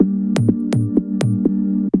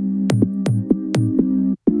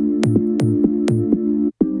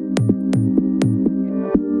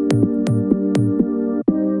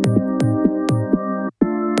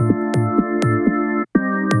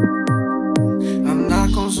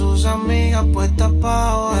sus amigas puestas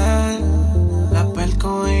pa' joder. La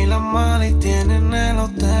perco y la mala y tienen el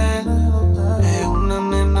hotel. Es una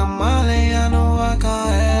nena mala y ya no va a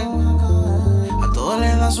caer. A todos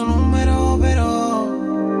les da su número,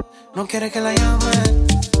 pero no quiere que la llamen.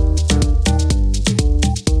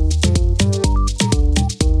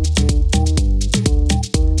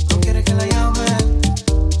 No quiere que la llamen.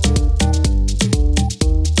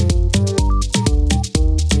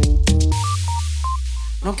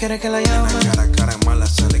 No quiere que la llamen. Cara a cara mala,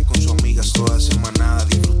 sale con sus amigas toda semanada.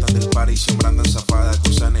 Disfrutan del party, siempre andan zafadas.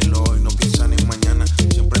 Gozan el hoy, no piensan en mañana.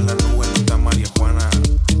 Siempre en la nube, no está María Juana.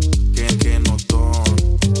 Que notón,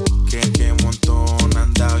 que montón.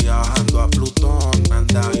 Anda viajando a Plutón,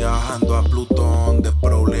 anda viajando a Plutón. De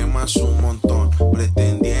problemas un montón,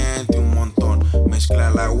 pretendiente un montón.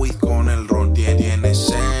 Mezcla la weed con el ron. Tiene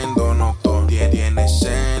sendo noctón, tiene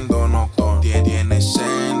sendo noctón, tiene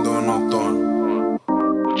sendo noctón.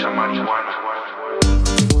 Mucha marihuana.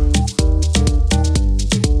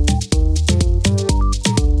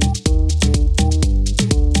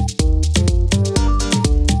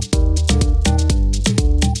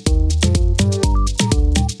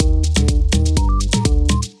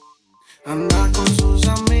 Anda con sus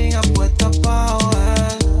amigas puestas pa'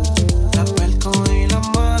 joder. La perco y la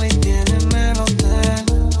mala y tienen el hotel.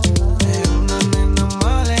 Es una nena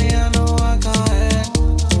mala y ya no va a caer.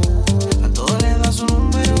 A todos les da su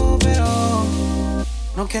número, pero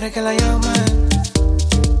no quiere que la llamen.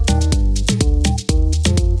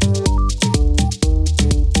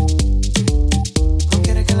 No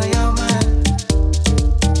quiere que la llamen.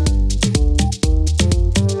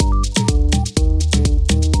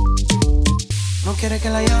 No quiere que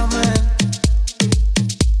la llamen.